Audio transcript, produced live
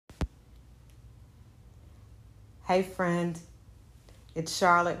Hey friend, it's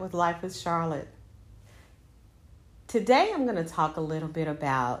Charlotte with Life with Charlotte. Today I'm going to talk a little bit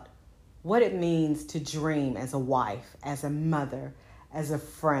about what it means to dream as a wife, as a mother, as a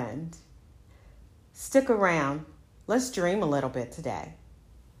friend. Stick around. Let's dream a little bit today.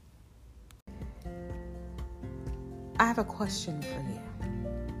 I have a question for you.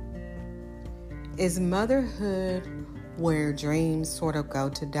 Is motherhood where dreams sort of go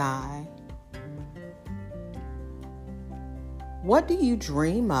to die? What do you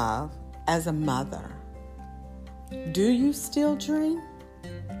dream of as a mother? Do you still dream?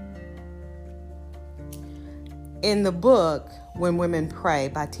 In the book, When Women Pray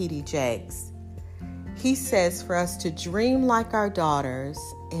by T.D. Jakes, he says for us to dream like our daughters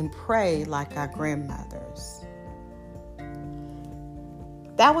and pray like our grandmothers.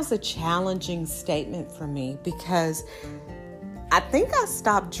 That was a challenging statement for me because I think I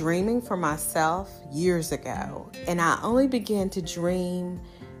stopped dreaming for myself years ago, and I only began to dream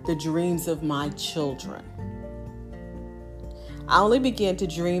the dreams of my children. I only began to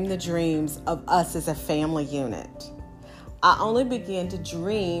dream the dreams of us as a family unit. I only began to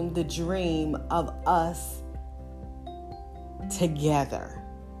dream the dream of us together.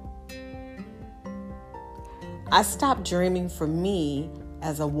 I stopped dreaming for me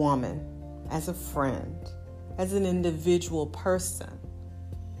as a woman, as a friend, as an individual person.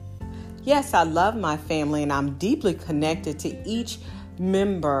 Yes, I love my family and I'm deeply connected to each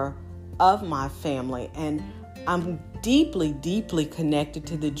member of my family, and I'm deeply, deeply connected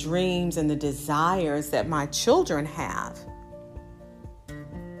to the dreams and the desires that my children have.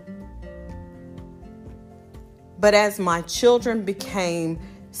 But as my children became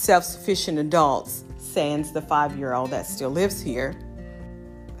self-sufficient adults, sans the 5-year-old that still lives here,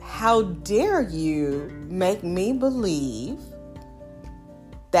 how dare you make me believe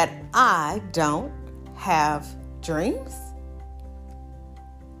that I don't have dreams?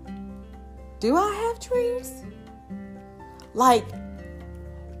 Do I have dreams? Like,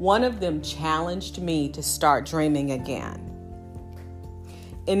 one of them challenged me to start dreaming again.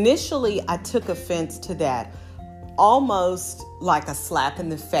 Initially, I took offense to that, almost like a slap in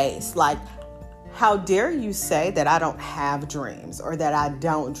the face. Like, how dare you say that I don't have dreams or that I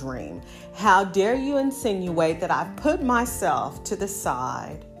don't dream? How dare you insinuate that I've put myself to the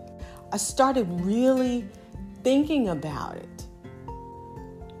side? I started really thinking about it.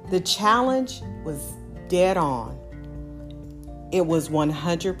 The challenge was dead on. It was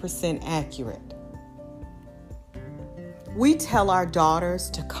 100% accurate. We tell our daughters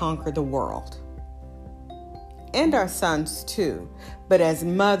to conquer the world. And our sons too. But as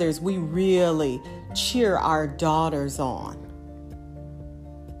mothers, we really cheer our daughters on.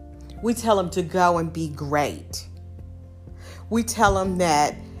 We tell them to go and be great. We tell them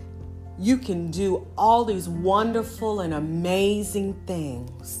that you can do all these wonderful and amazing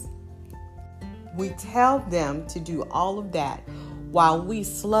things. We tell them to do all of that while we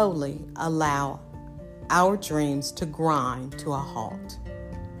slowly allow our dreams to grind to a halt.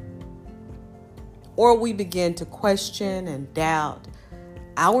 Or we begin to question and doubt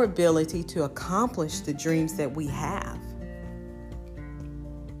our ability to accomplish the dreams that we have.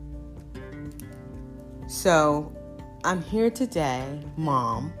 So, I'm here today,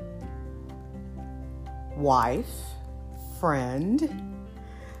 mom, wife, friend.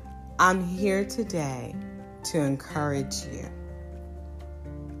 I'm here today to encourage you.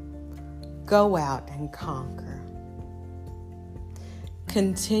 Go out and conquer.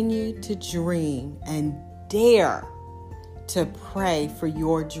 Continue to dream and dare to pray for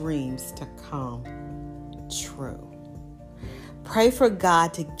your dreams to come true. Pray for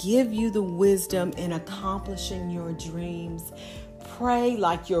God to give you the wisdom in accomplishing your dreams. Pray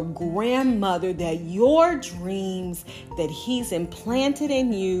like your grandmother that your dreams that He's implanted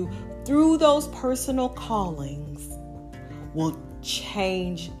in you through those personal callings will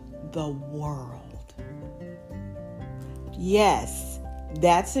change the world. Yes,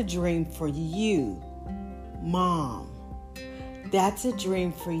 that's a dream for you, mom. That's a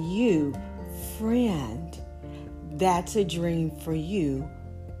dream for you, friend. That's a dream for you,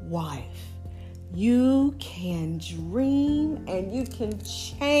 wife. You can dream and you can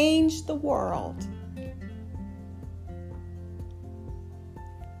change the world.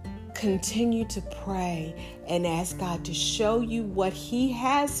 Continue to pray and ask God to show you what He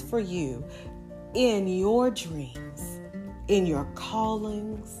has for you in your dreams, in your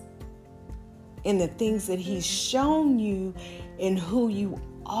callings, in the things that He's shown you, in who you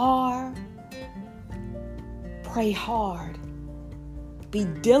are. Pray hard. Be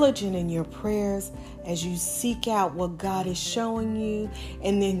diligent in your prayers as you seek out what God is showing you,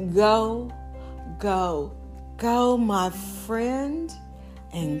 and then go Go, my friend,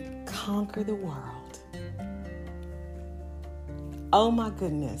 and conquer the world. Oh my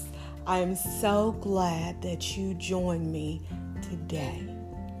goodness, I am so glad that you joined me today.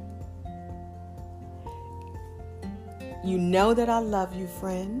 You know that I love you,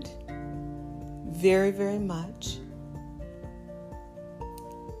 friend, very, very much.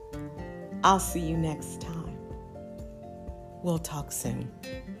 I'll see you next time. We'll talk soon.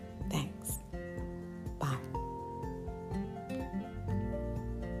 Thanks. Bye.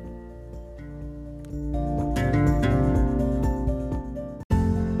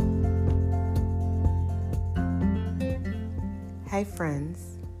 Hey, friends.